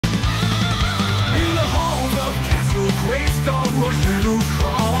little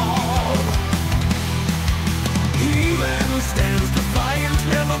call. He-Man stands defiant,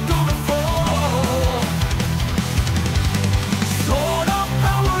 never gonna fall. Sword of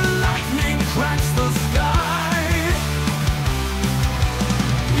power, lightning cracks the sky.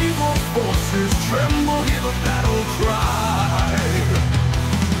 Evil forces tremble, hear the battle cry.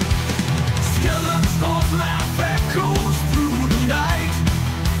 Skeletor's laugh echoes through the night.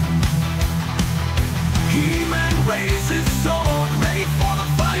 He-Man raises sword, ready for the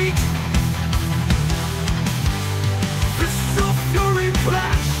fight. Fists of fury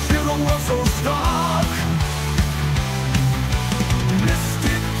clash till the world so stark.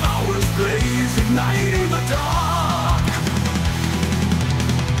 Mystic powers blaze, igniting the dark.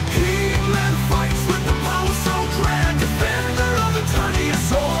 He-Man fights with the power so grand, defender of the tiniest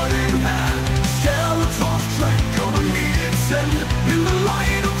sword in hand. Skeletor's strength gonna meet its end. In the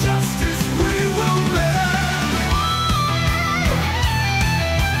light of justice we will mend.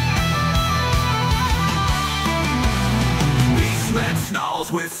 Beastman snarls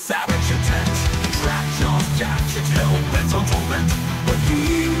with savage intent. Trapjaw's gadget hell-bent on torment. But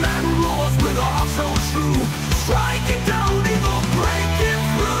He-Man roars with a heart so true, striking down evil, breaking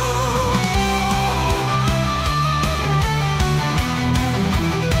through.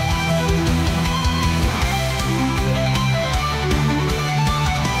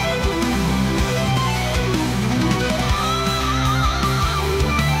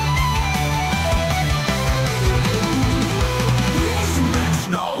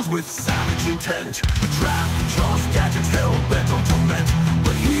 With savage intent, Trapjaw's gadgets hell-bent on torment.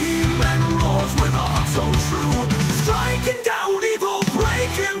 But He-Man roars with a heart so true, striking down evil,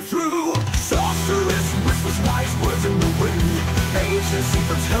 breaking through. Sorceress whispers wise words in the wind. Ancient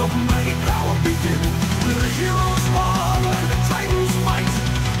secrets help mighty power begin. With the hero's fall and the Titan's might,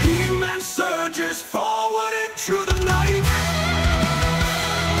 He-Man surges forward into the night.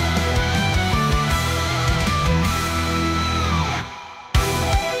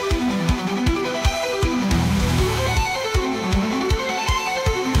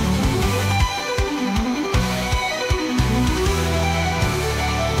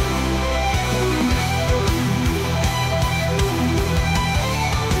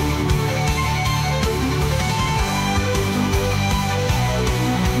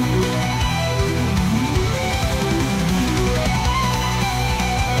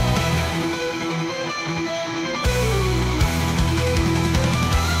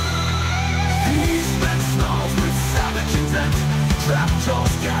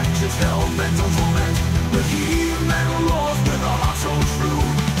 Trapjaw's gadgets hell-bent on torment. But He-Man roars with a heart so true,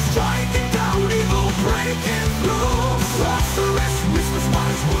 striking down evil, breaking through. Sorceress whispers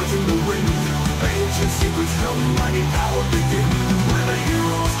wise words in the wind. Ancient secrets held mighty power.